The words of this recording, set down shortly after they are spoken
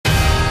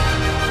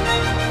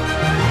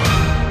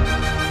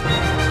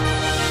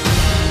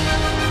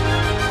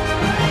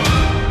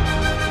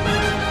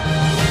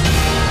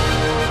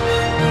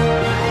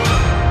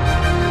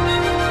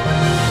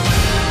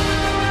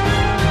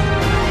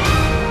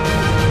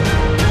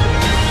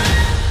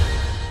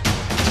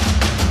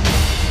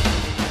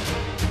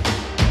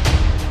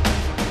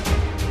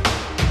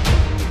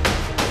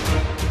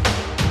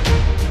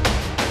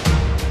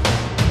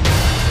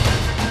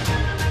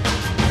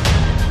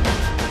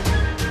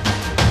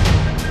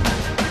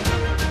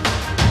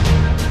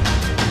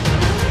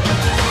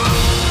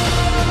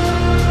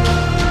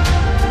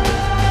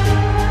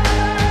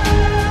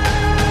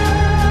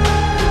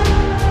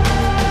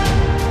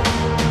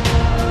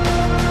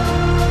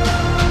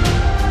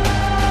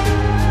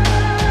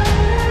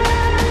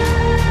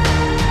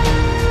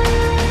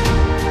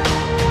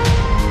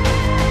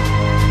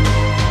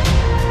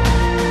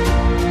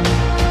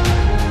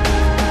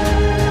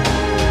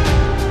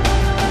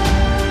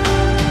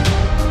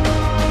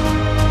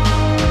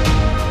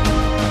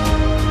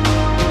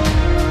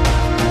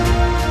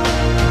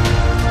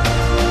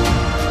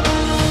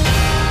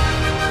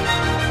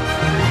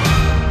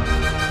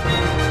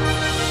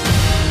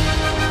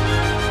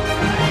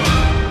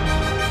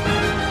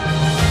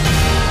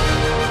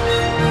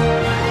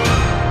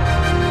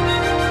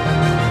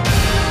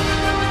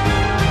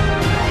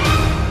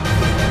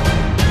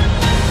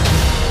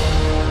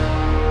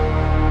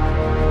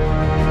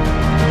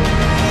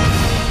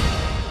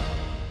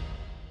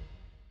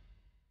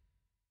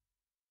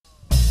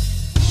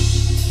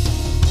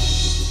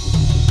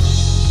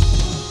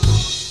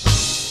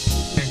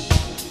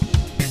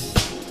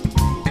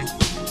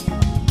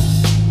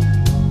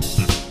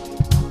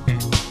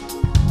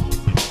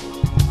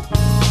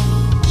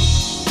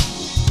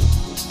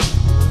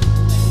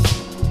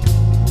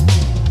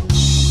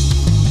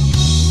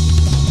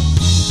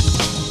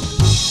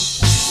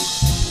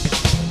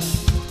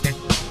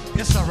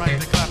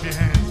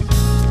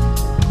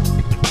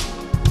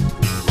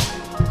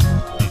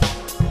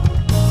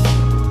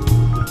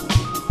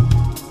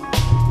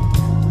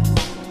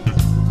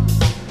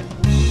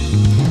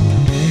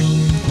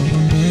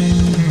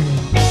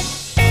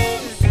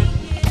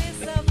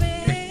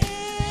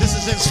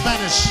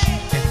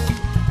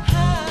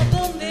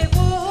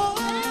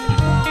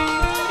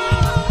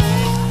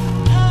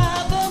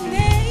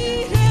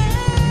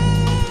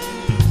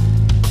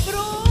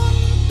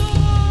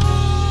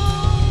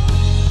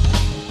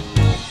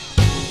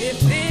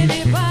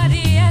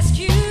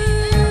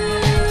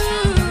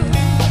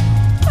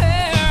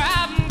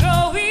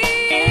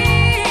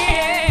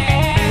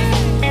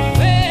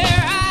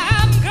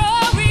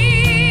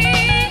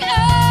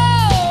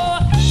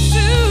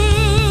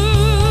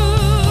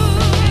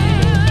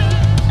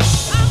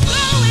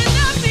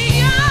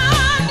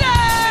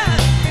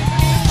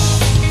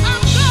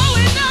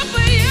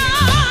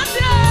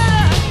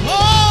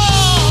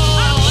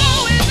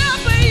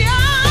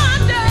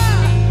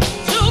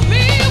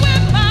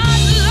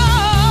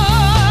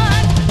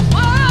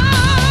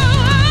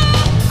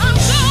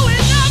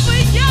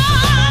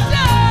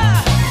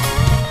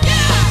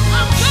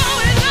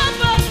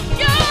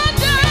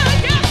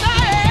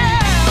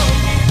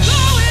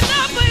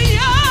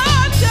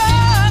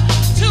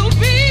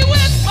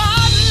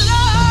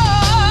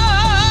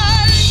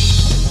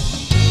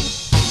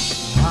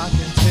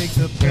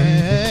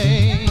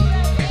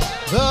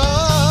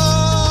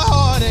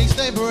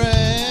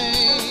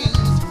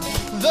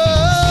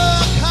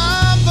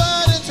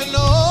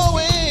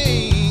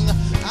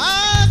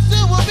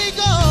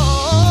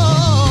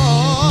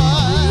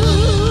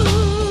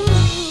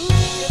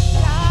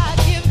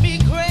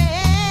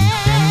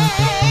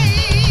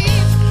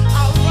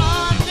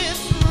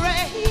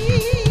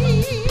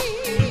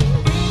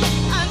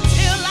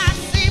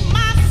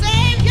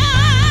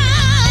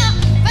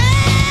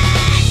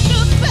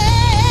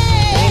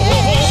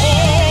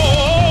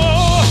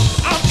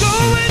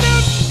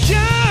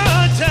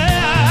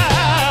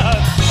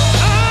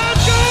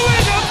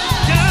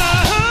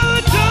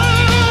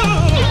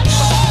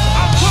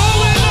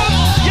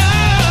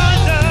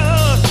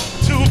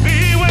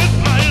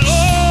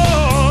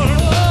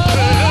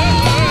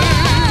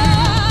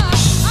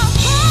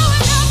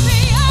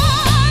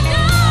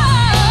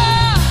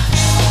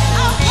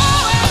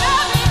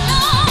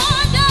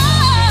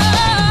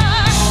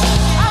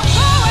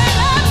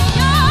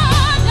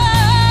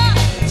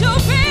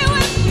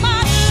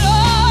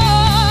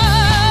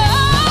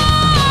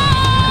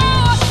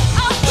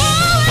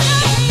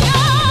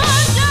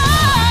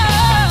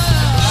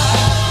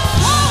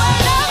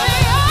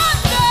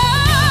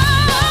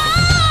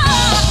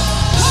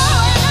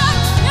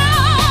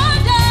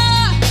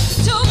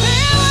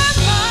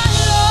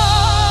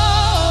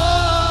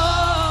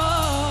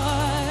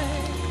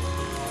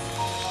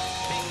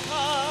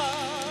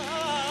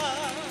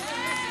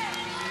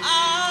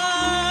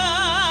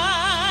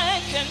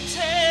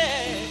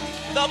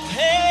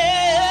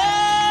pain,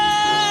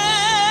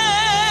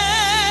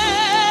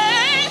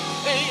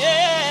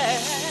 yeah,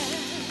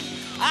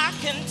 I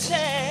can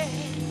take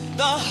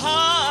the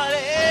heartache,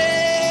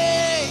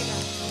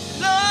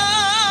 Lord,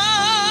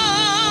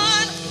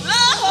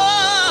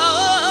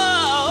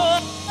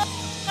 Lord,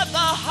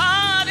 the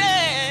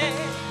heartache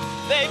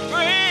they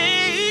bring,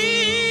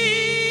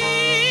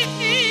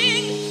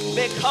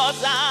 because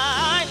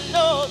I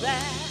know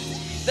that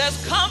there's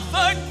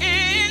comfort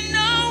in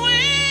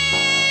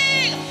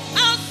knowing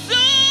I'll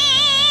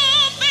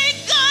soon be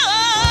gone,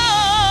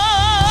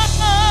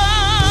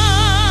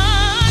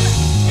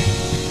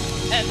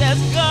 and as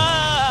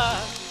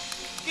God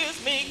gives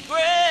me grace,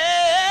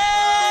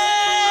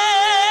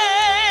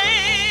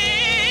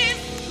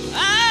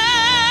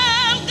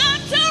 I've got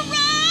to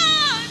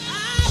run,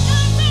 I've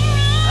got to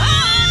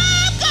run,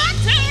 I've got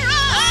to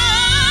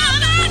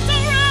run, I've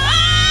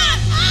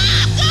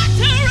got to run, I've got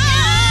to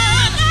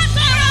run,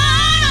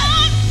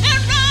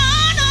 and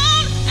run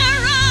on, and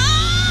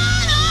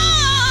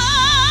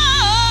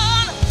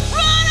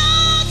run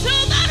on to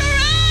that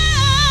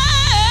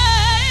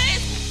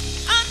race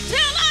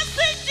until I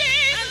see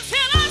Jesus,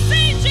 until I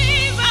see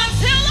Jesus,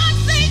 until I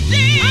see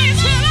Jesus,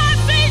 until I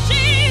see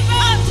Jesus,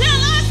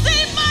 until I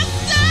see my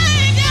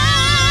Savior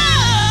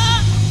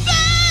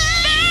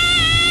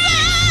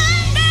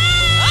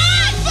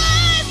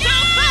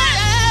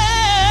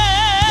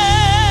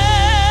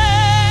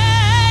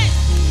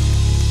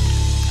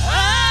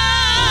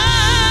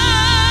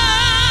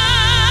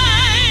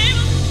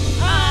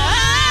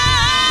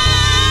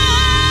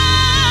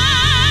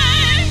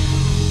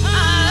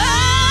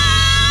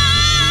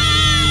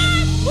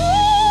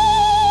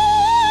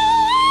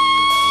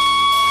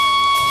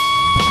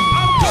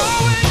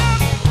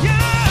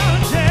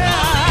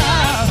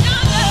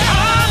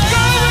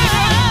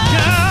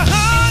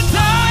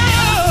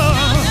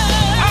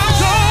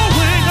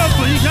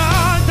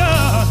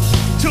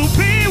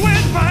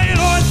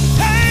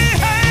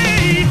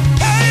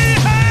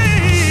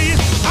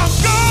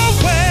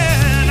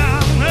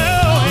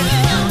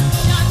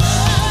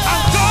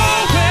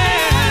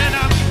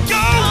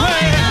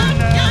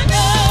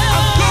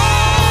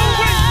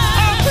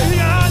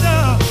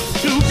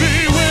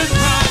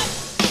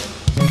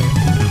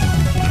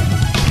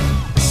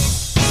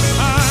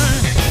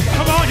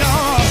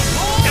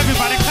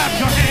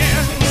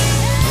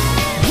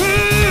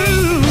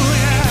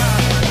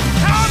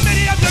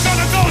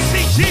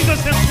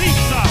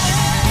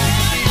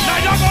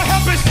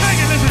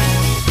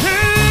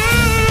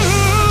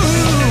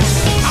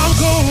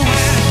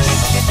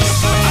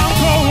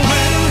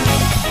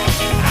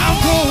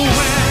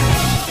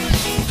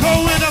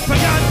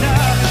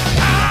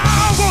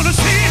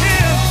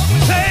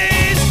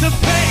face to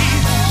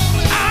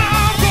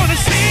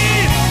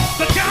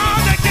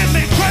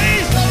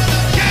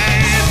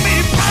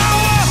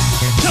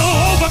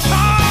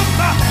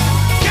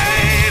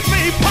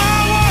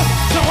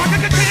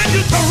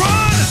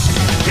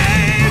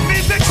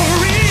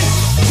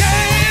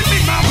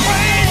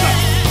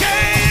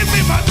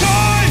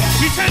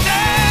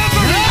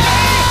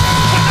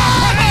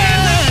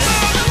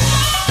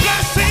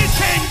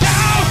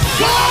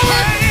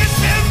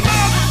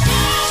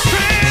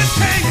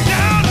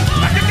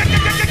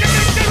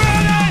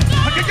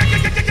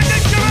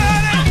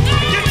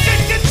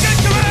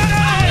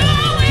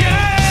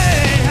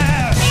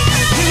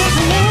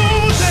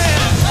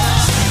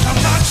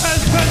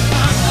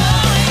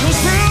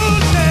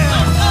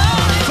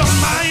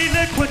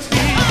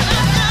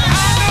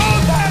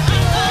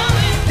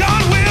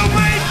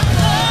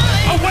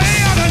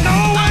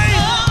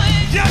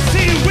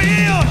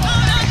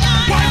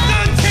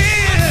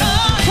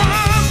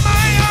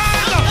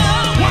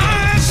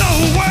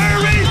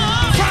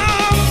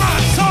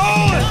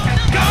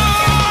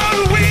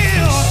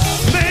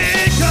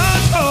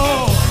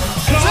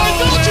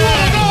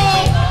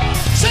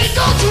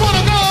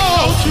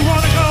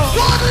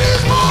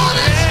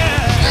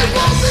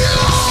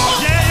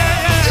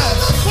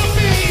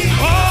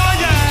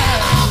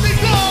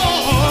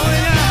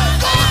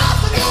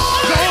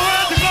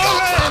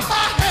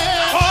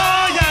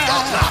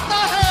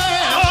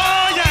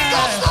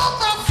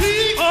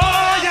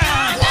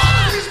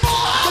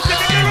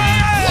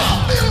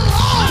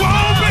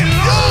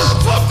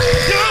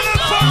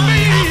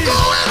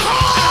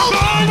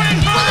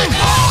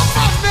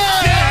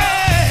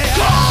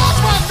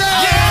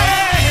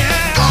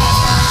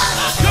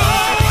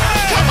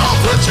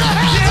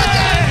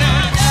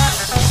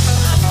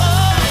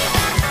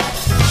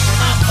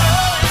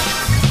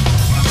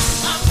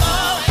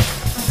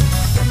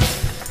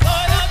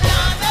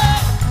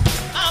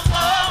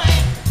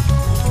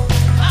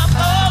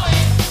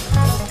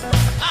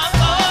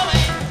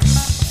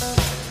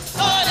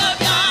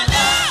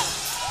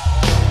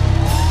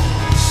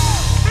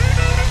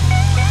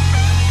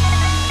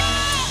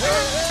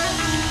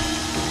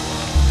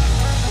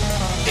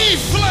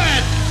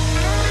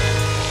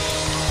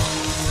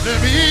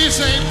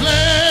say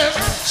bless,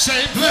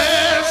 say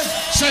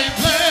bless, say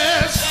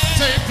bless,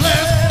 say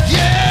bless.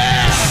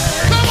 Yeah!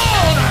 Come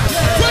on!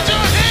 Put your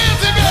hands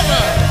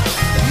together.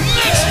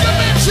 Next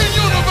dimension.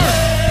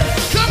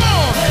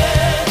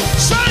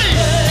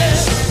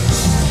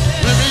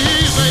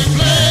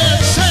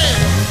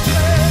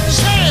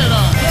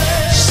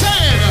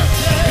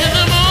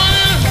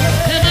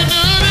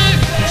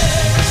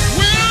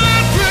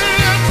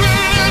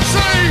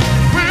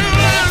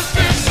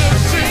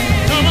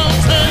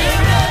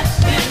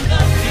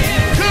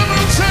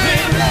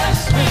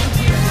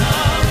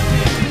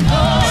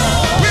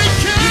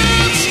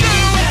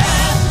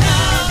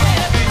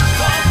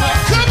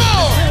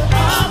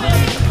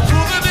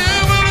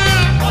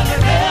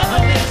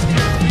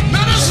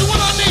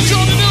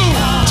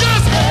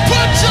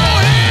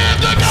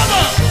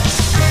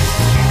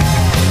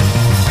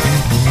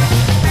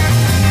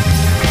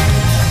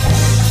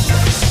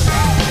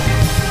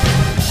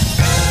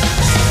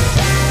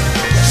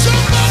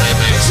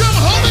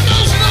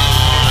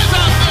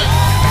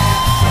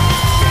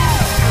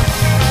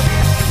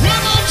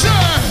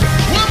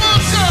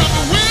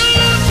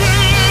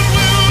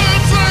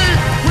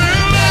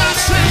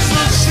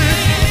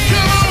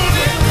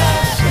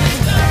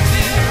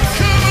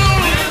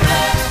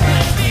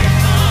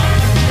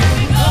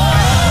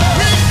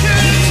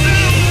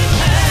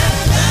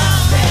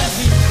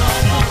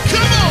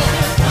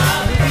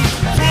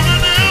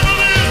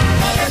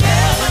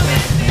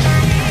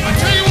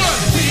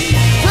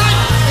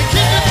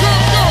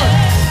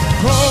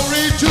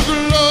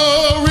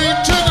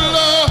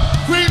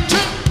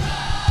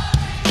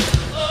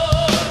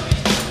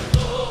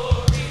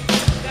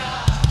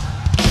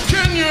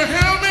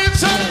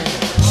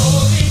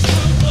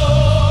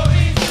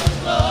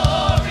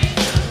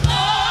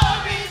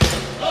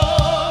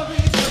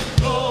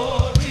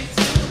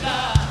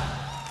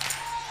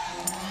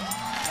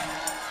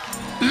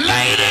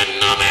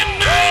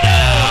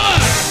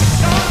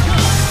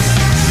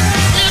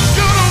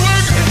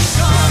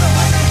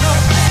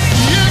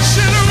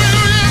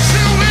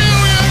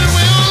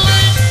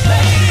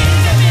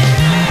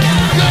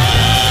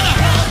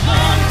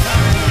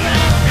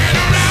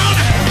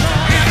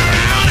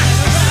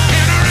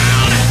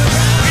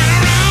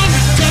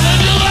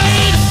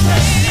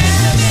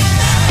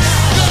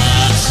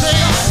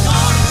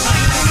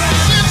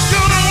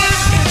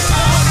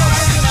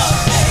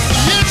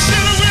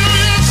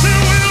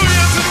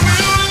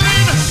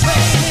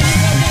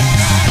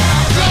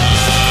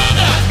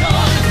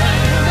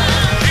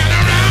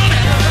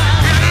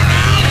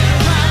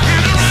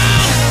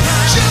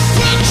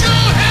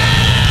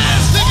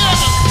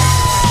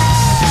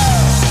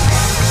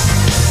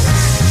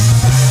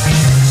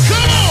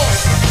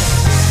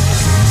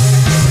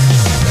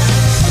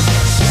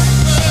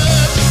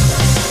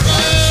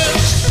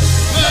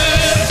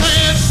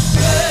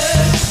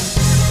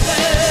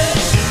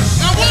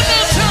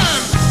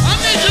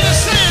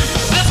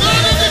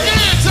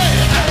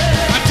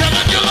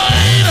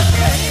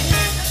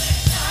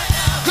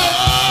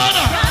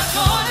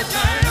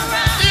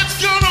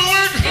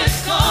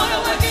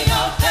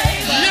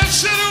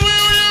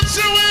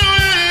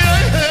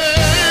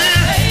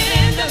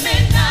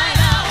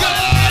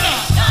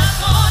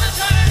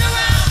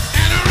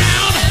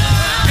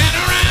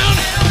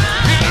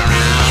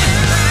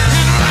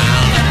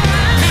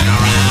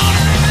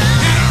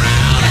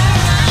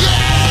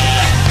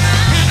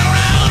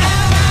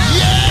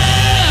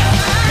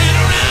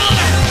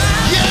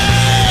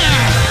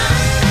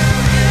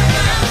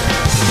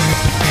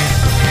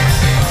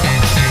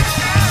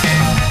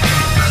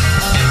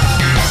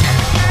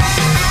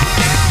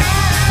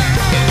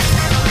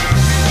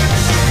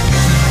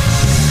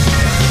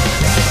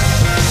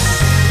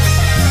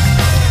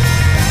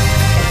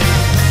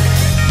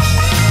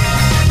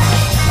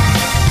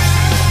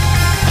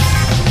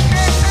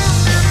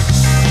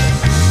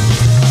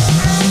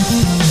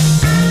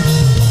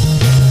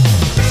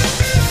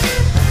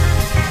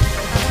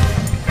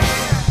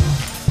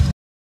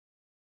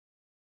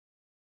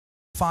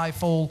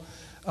 fivefold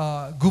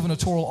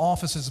gubernatorial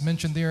offices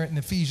mentioned there in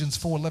Ephesians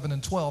 4:11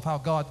 and 12, how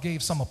God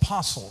gave some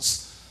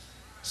apostles,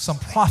 some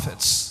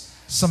prophets,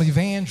 some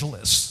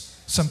evangelists,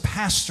 some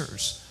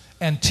pastors,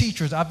 and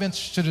teachers. I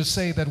venture to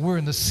say that we're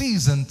in the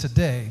season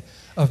today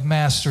of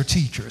master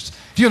teachers.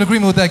 If you're in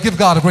agreement with that, give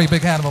God a great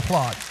big hand of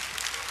applause.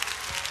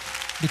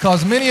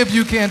 Because many of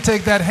you can't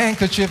take that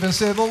handkerchief and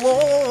say, the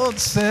Lord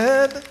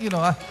said, you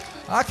know,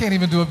 I can't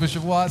even do it,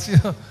 Bishop Watts, you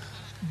know.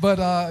 But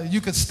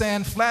you could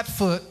stand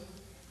flat-foot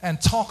and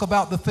talk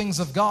about the things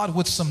of God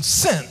with some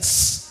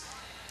sense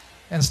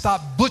and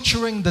stop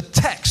butchering the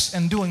text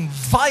and doing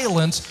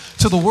violence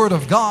to the Word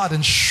of God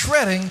and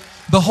shredding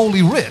the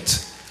Holy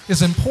Writ.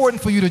 It's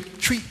important for you to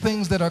treat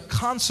things that are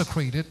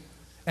consecrated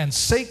and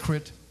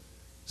sacred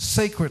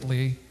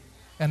sacredly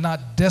and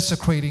not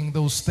desecrating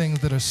those things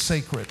that are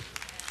sacred.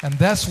 And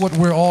that's what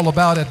we're all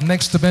about at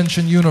Next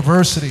Dimension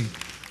University.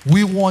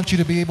 We want you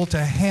to be able to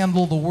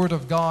handle the Word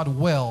of God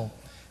well.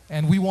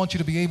 And we want you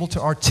to be able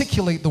to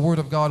articulate the Word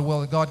of God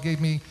well. And God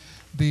gave me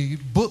the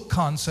book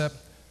concept,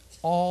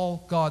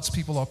 all God's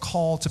people are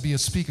called to be a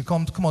speaker.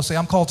 Come on, say,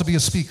 I'm called to be a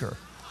speaker.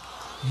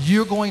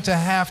 You're going to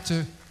have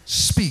to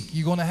speak.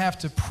 You're going to have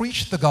to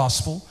preach the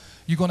gospel.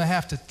 You're going to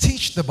have to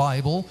teach the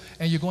Bible.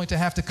 And you're going to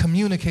have to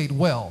communicate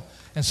well.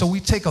 And so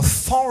we take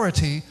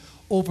authority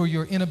over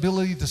your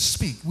inability to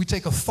speak. We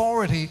take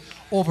authority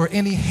over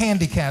any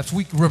handicaps.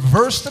 We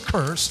reverse the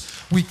curse.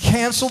 We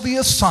cancel the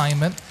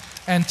assignment.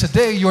 And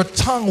today your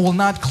tongue will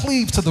not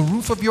cleave to the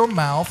roof of your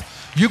mouth.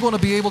 You're going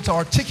to be able to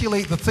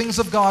articulate the things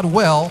of God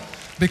well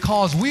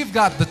because we've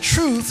got the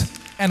truth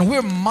and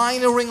we're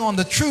minoring on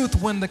the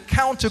truth when the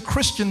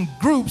counter-Christian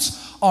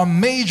groups are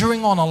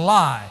majoring on a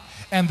lie.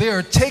 And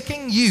they're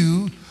taking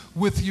you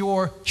with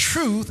your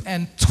truth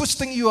and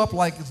twisting you up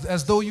like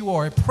as though you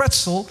are a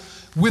pretzel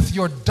with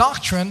your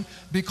doctrine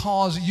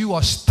because you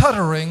are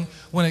stuttering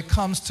when it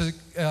comes to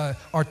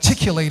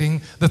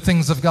articulating the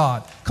things of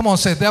God. Come on,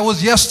 say, that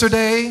was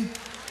yesterday.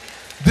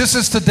 This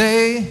is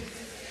today.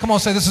 Come on,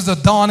 say, this is the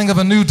dawning of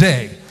a new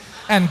day.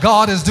 And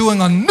God is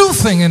doing a new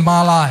thing in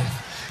my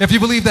life. If you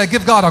believe that,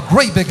 give God a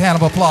great big hand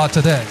of applause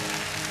today.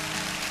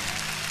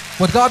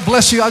 Well, God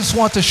bless you. I just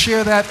want to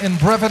share that in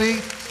brevity.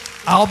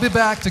 I'll be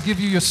back to give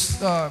you your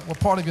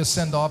part of your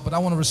send-off, but I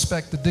want to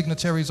respect the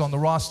dignitaries on the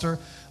roster.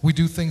 We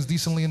do things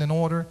decently and in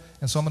order,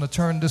 and so I'm going to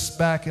turn this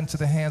back into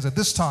the hands at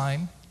this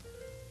time.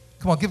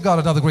 Come on, give God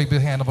another great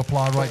big hand of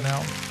applause right now.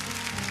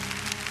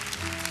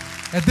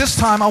 At this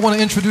time, I want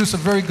to introduce a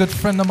very good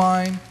friend of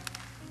mine.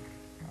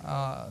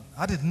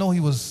 I didn't know he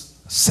was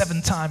a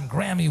 7-time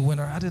Grammy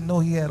winner. I didn't know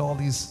he had all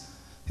his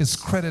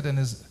credit and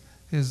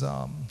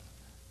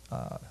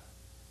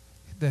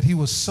that he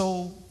was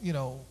so,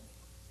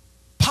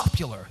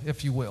 popular,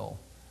 if you will,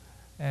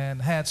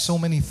 and had so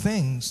many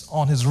things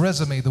on his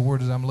resume, the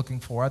word that I'm looking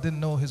for. I didn't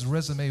know his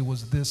resume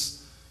was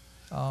this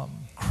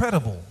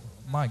credible,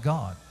 my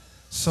God.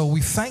 So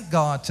we thank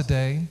God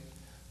today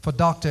for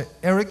Dr.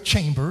 Eric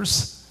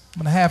Chambers.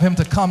 I'm going to have him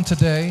to come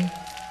today,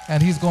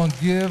 and he's going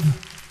to give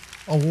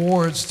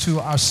awards to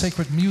our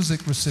sacred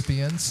music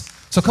recipients.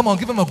 So come on,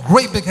 give him a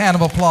great big hand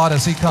of applause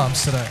as he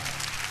comes today.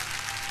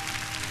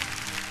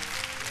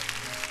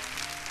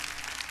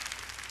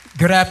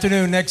 Good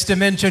afternoon, Next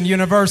Dimension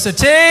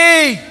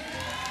University.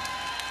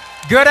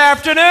 Good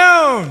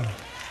afternoon.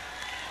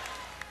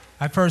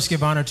 I first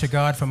give honor to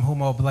God from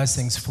whom all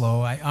blessings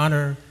flow. I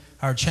honor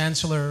our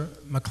Chancellor,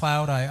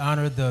 Mcleod. I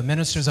honor the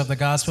ministers of the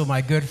gospel,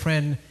 my good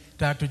friend,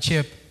 Dr.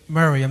 Chip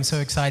Murray. I'm so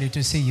excited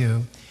to see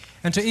you.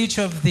 And to each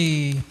of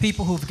the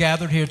people who've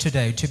gathered here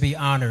today to be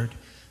honored.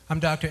 I'm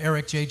Dr.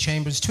 Eric J.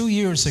 Chambers. 2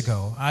 years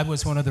ago, I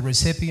was one of the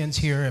recipients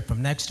here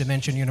from Next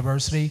Dimension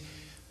University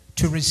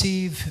to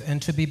receive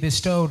and to be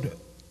bestowed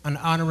an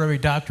honorary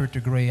doctorate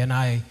degree, and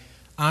I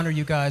honor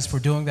you guys for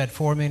doing that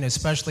for me, and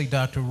especially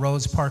Dr.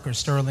 Rose Parker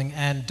Sterling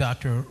and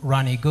Dr.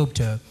 Rani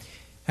Gupta.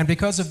 And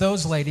because of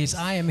those ladies,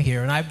 I am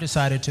here, and I've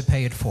decided to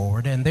pay it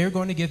forward, and they're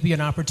going to give me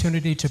an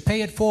opportunity to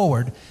pay it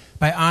forward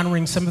by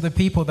honoring some of the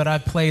people that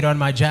I've played on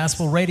my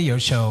Gospel radio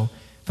show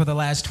for the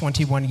last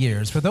 21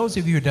 years. For those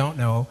of you who don't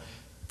know,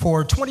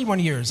 for 21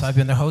 years, I've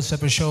been the host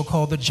of a show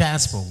called The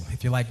Gospel.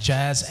 If you like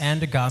jazz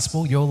and the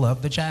gospel, you'll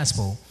love The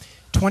Gospel.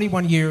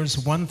 21 years,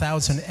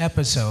 1,000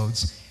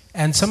 episodes,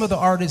 and some of the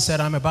artists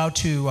that I'm about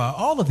to,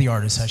 all of the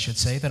artists, I should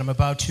say, that I'm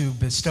about to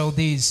bestow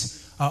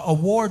these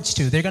awards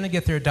to, they're going to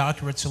get their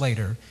doctorates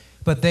later,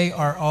 but they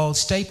are all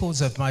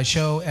staples of my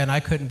show, and I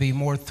couldn't be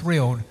more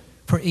thrilled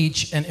for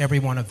each and every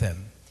one of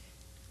them.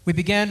 We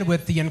began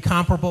with the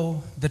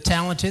incomparable, the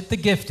talented, the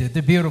gifted,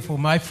 the beautiful,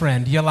 my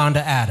friend,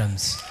 Yolanda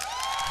Adams.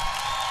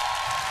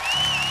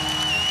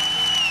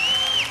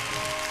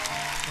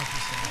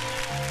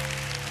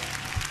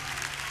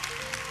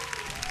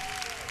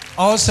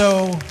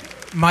 Also,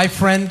 my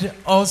friend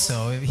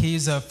also,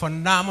 he's a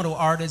phenomenal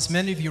artist.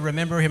 Many of you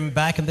remember him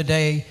back in the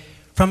day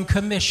from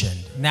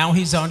Commissioned. Now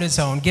he's on his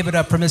own. Give it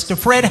up for Mr.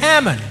 Fred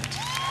Hammond.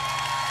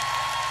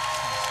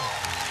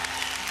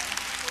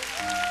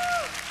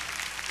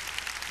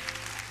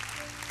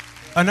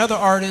 Another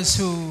artist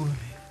who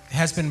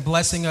has been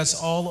blessing us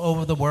all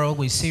over the world.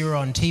 We see her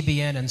on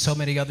TBN and so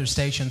many other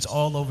stations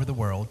all over the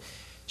world.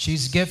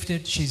 She's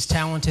gifted, she's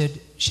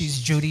talented, she's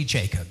Judy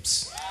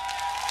Jacobs.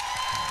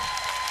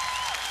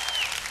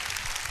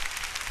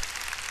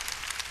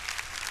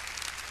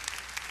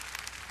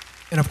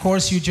 And of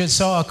course, you just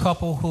saw a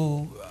couple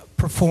who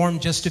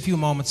performed just a few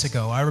moments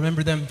ago. I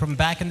remember them from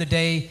back in the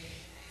day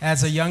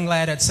as a young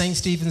lad at St.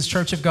 Stephen's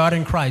Church of God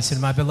in Christ in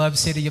my beloved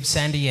city of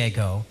San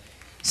Diego,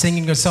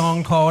 singing a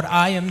song called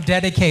I Am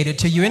Dedicated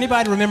to You.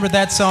 Anybody remember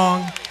that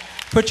song?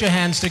 Put your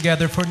hands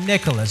together for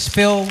Nicholas,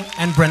 Phil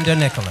and Brenda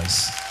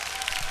Nicholas.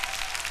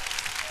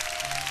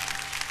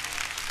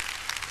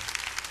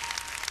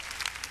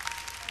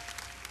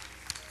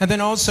 And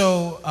then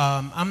also,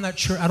 I'm not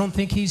sure, I don't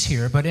think he's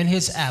here, but in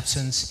his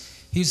absence,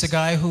 he's a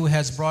guy who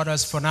has brought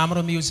us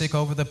phenomenal music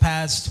over the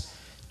past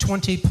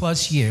 20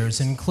 plus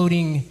years,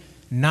 including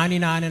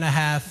 99 and a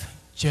half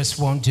Just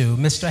Won't Do,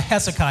 Mr.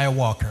 Hezekiah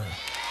Walker.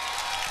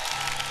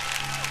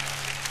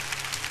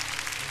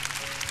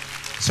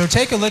 So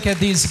take a look at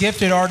these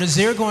gifted artists.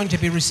 They're going to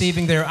be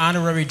receiving their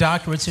honorary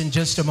doctorates in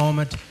just a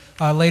moment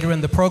later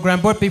in the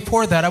program. But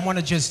before that, I want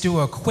to just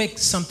do a quick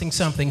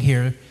something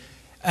here.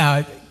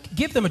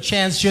 Give them a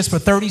chance just for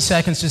 30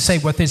 seconds to say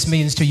what this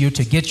means to you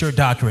to get your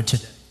doctorate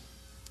today.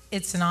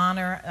 It's an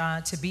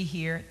honor to be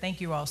here.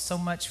 Thank you all so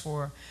much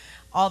for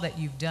all that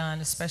you've done,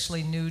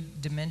 especially New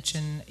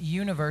Dimension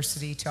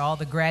University. To all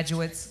the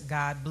graduates,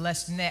 God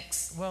bless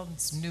next. Well,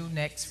 it's new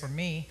next for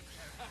me.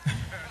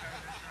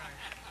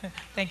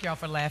 Thank you all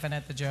for laughing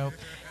at the joke.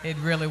 It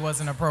really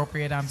wasn't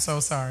appropriate. I'm so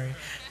sorry.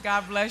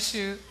 God bless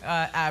you.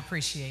 I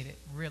appreciate it.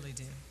 Really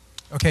do.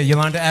 Okay,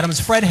 Yolanda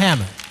Adams. Fred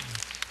Hammond.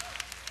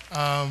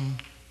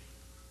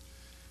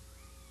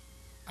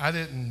 I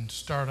didn't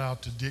start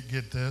out to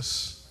get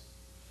this.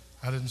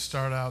 I didn't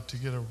start out to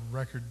get a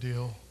record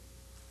deal.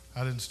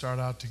 I didn't start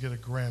out to get a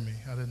Grammy.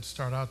 I didn't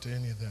start out to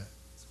any of that.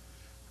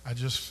 I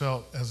just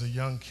felt as a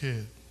young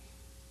kid,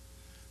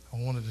 I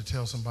wanted to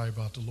tell somebody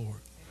about the Lord.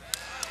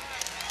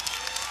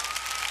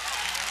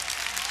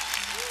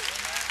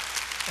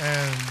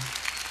 And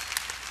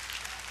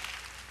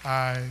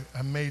I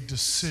made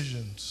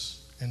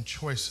decisions and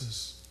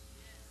choices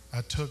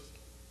I took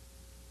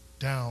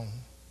down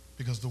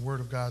because the Word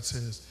of God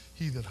says,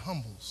 he that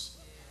humbles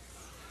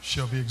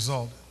shall be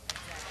exalted.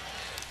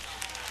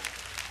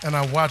 And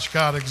I watched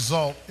God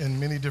exalt in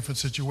many different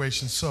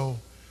situations. So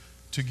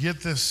to get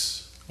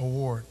this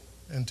award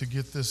and to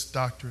get this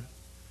doctorate,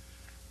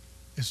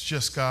 it's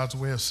just God's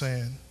way of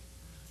saying,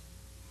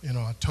 you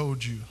know, I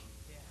told you,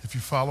 if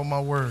you follow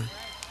my word,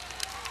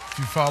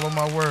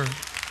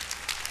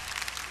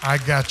 I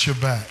got your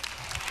back.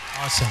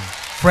 Awesome.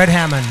 Fred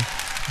Hammond,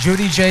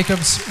 Judy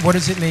Jacobs, what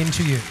does it mean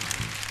to you?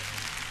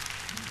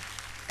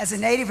 As a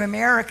Native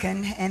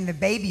American and the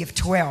baby of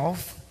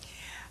 12,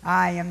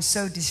 I am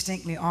so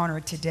distinctly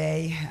honored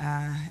today.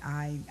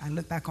 I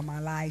look back on my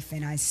life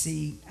and I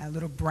see a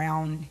little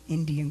brown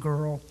Indian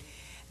girl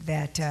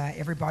that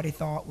everybody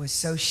thought was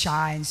so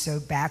shy and so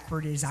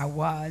backward as I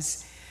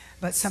was.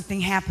 But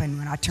something happened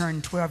when I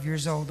turned 12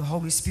 years old. The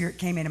Holy Spirit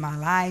came into my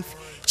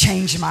life,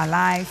 changed my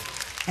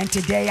life. And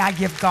today I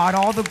give God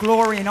all the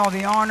glory and all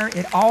the honor.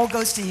 It all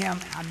goes to him.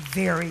 I'm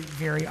very,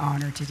 very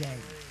honored today.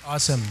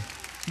 Awesome.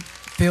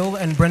 Phil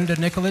and Brenda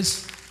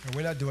Nicholas. And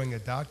we're not doing a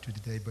doctorate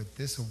today, but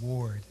this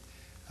award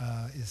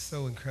is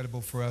so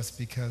incredible for us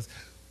because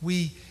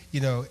we, you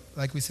know,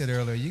 like we said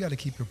earlier, you got to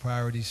keep your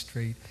priorities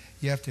straight.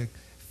 You have to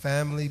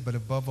family, but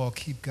above all,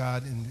 keep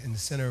God in the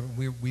center.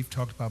 We've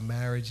talked about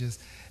marriages,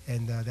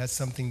 and that's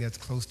something that's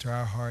close to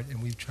our heart,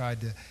 and we've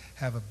tried to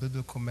have a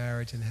biblical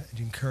marriage and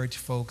encourage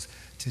folks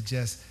to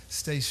just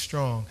stay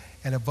strong.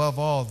 And above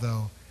all,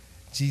 though,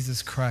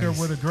 Jesus Christ Here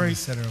with a great in the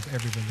center of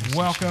every relationship.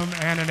 welcome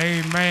and an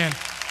amen.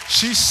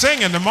 She's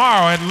singing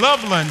tomorrow at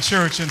Loveland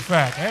Church, in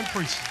fact, and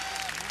preaching.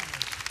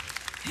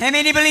 How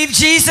many believe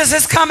Jesus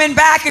is coming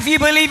back? If you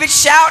believe it,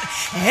 shout,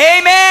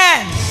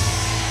 amen.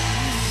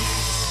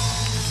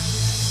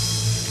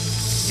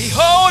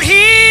 Behold, he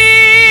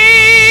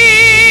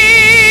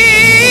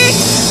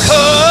comes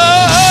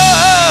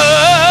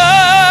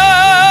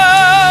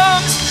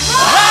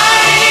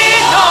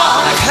riding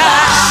on a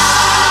cloud,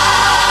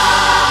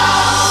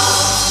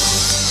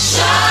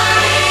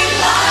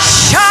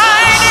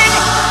 shining,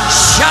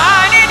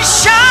 shining,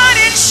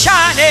 shining,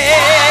 shining.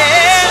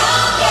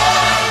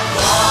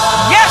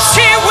 Yes,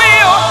 he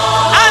will.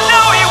 I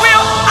know he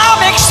will.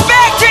 I'm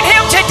expecting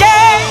him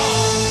today.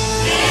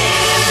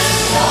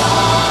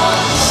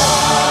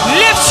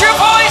 Lift your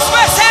voice,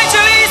 Los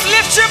Angeles.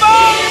 Lift your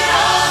voice.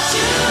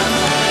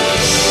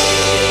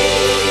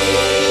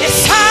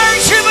 It's time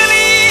to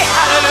believe.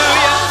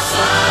 Hallelujah.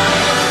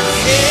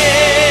 Yeah.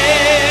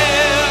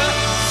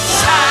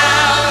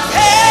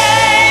 Salvation,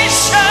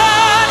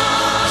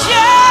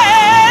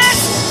 yes,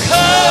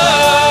 come.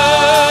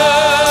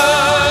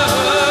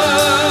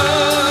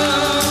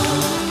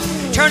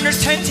 Turn to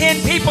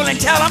 10 people and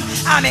tell them,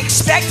 I'm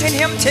expecting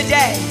him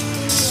today.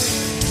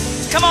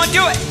 Come on,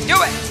 do it.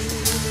 Do it.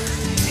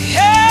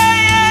 Yeah.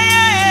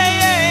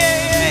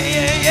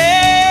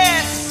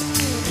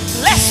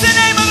 Bless the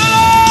name of the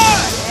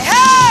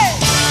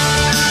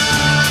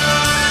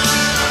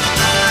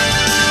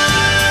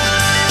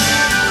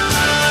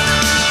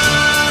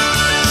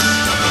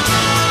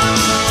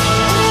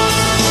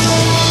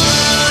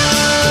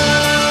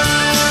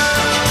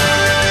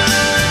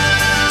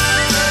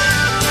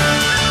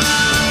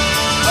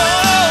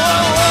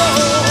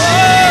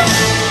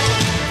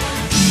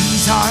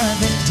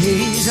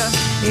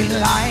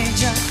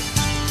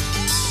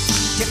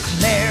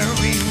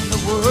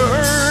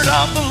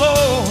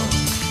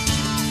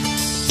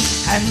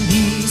And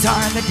these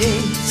are the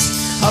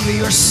days of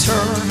your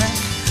servant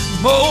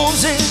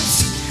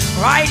Moses,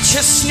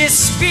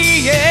 righteousness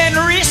being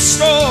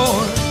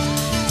restored.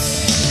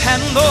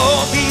 And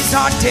though these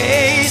are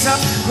days of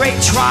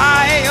great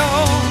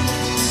trial,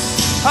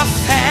 of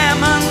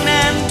famine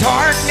and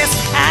darkness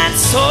and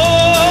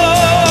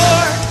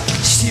sword,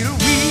 still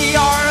we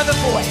are the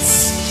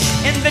voice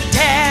in the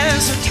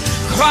desert,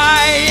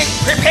 crying,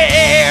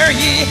 prepare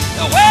ye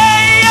the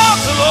way of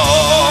the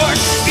Lord.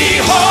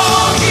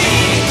 Behold,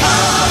 he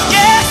comes,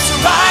 yes,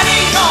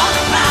 riding on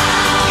the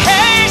cloud,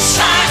 hey,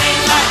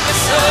 shining like the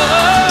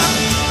sun,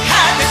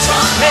 and the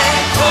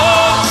trumpet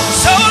call.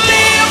 So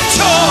lift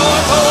your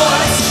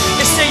voice,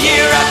 it's the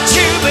year of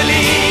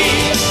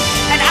Jubilee,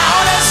 and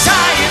out of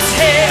Zion's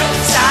hill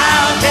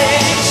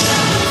salvation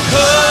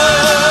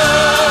comes.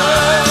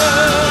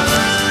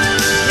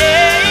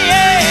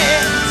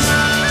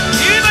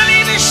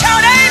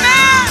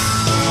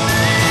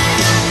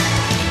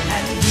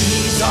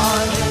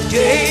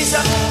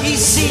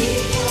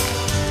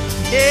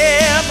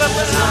 Yeah, but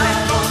the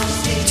lion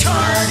wants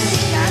eternity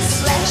as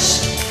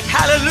flesh.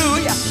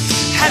 Hallelujah.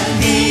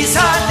 And these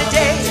are the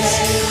days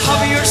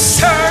of your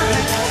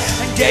servant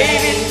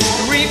David,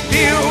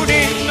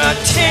 rebuilding the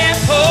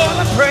temple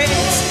of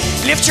praise.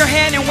 Lift your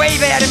hand and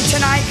wave at him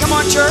tonight. Come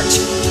on,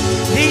 church.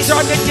 These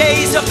are the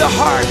days of the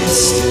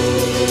harvest.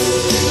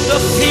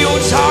 The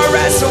fields are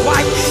as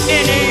white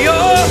in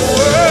your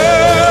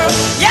world.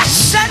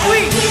 Yes, and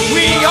we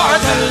are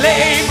the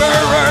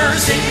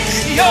laborers in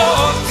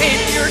your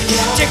vineyard,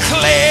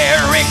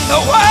 declaring the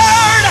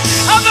word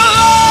of the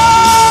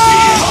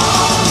Lord.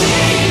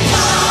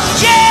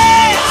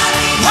 Yes,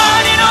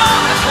 running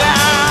on the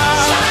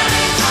clouds,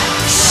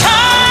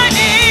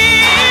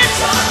 shining.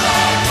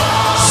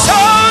 So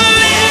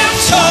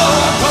lift your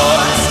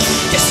voice.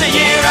 It's the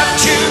year of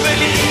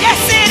Jubilee.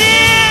 Yes, it is.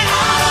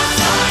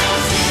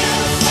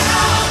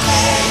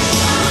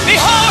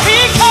 Behold,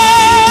 he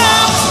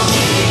comes.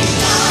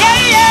 Yeah,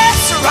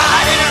 yes,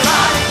 riding.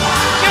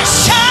 You're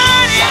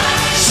shining.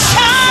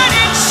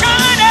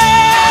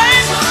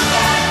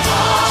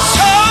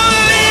 So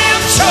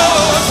lift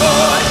your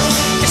voice.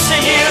 It's the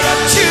year of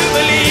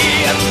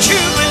Jubilee,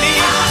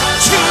 Jubilee.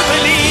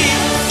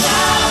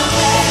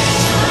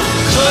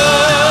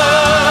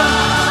 Come.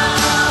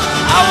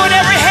 I want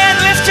every hand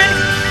lifted,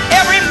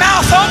 every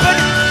mouth open.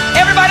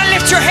 Everybody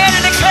lift your hand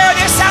and declare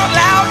this out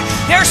loud.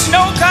 There's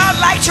no God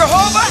like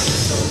Jehovah.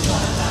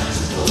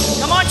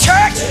 Come on,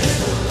 church.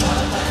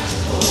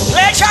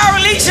 Pledge our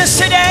allegiance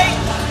today,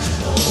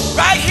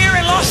 right here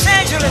in Los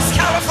Angeles,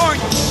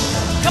 California.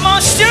 Come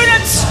on,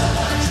 students.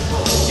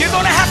 You're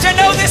going to have to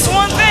know this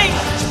one thing.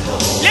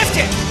 Lift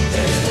it.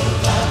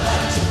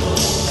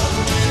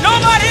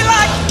 Nobody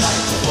like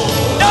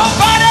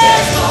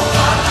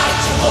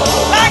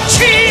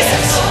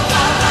Jesus.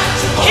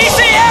 He's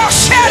the El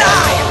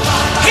Shaddai.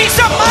 He's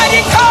the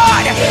mighty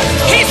God.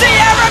 He's the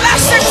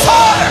everlasting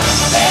Father.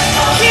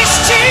 He's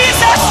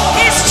Jesus.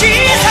 He's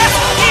Jesus.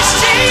 He's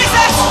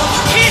Jesus.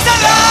 He's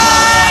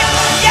alive.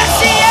 Yes,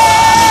 he is.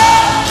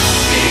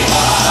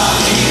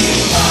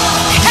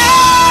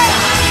 Hey,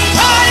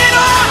 riding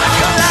on the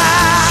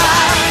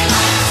cloud,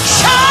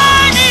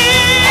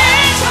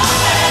 shining.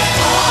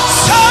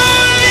 So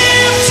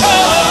lift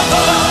your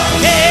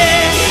voice.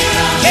 Yes,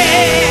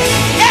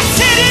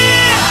 it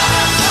is.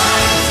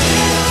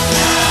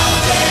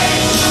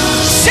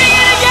 Sing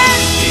it again.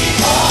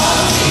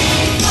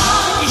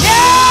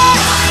 Yeah.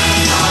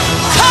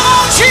 Come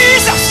on,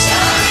 Jesus.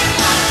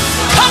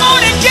 Come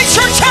on and get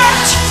your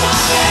church.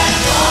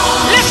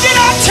 Lift it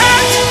up,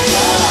 church.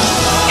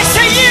 It's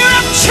the year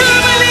of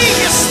Jubilee.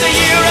 It's the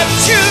year of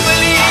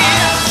Jubilee.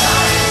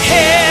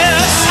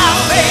 His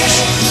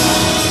salvation.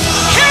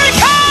 Here it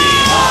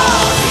comes.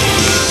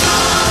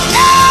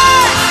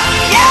 Yeah,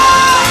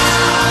 yeah,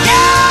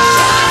 yeah.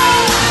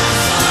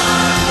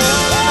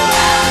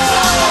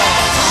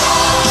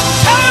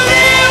 So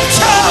lift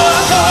your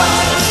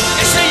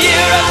voice. It's the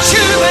year of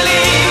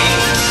Jubilee.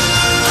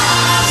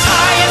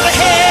 Zion's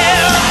ahead.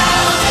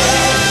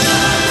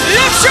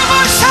 Lift your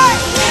voice, say.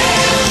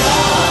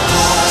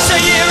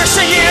 It's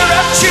the year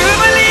of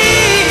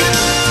Jubilee.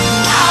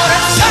 Out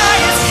of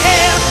Zion's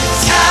hill,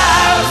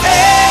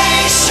 salvation.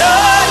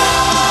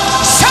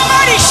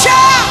 Somebody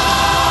shout.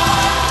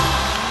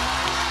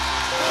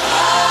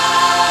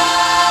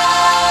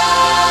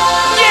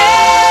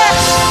 Yes.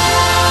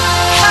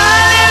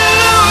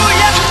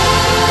 Hallelujah.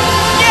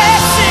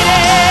 Yes, it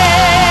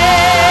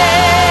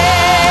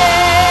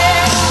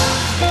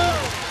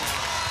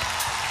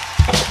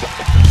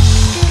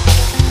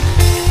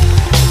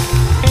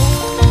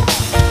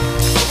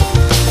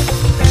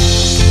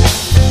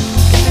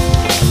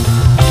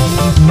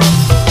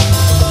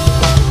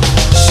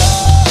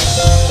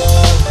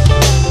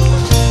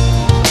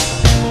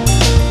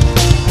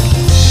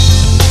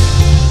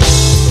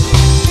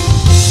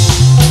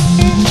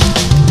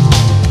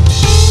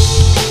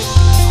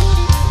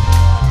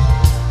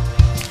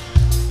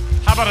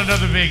How about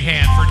another big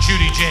hand for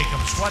Judy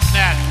Jacobs? Wasn't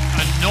that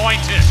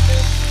anointed?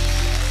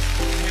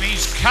 And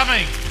he's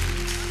coming.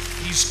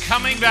 He's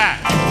coming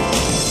back.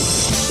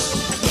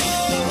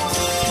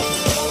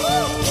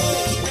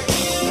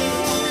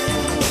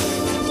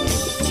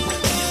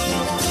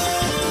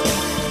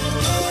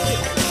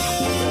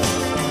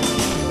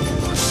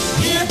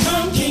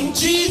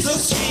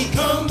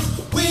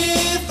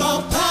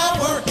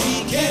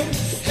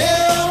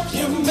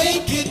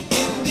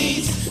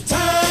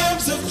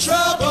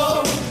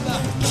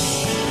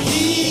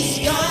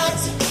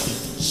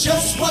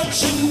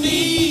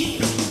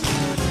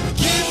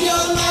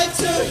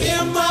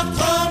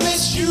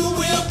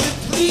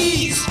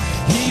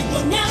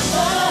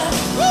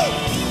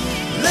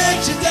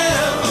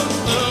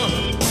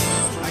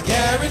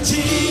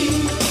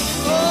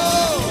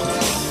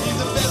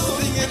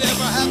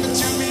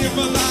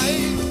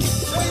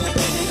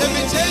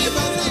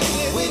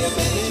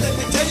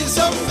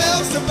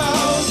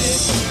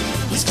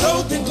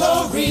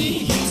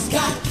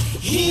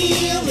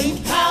 healing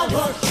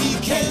power. He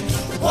can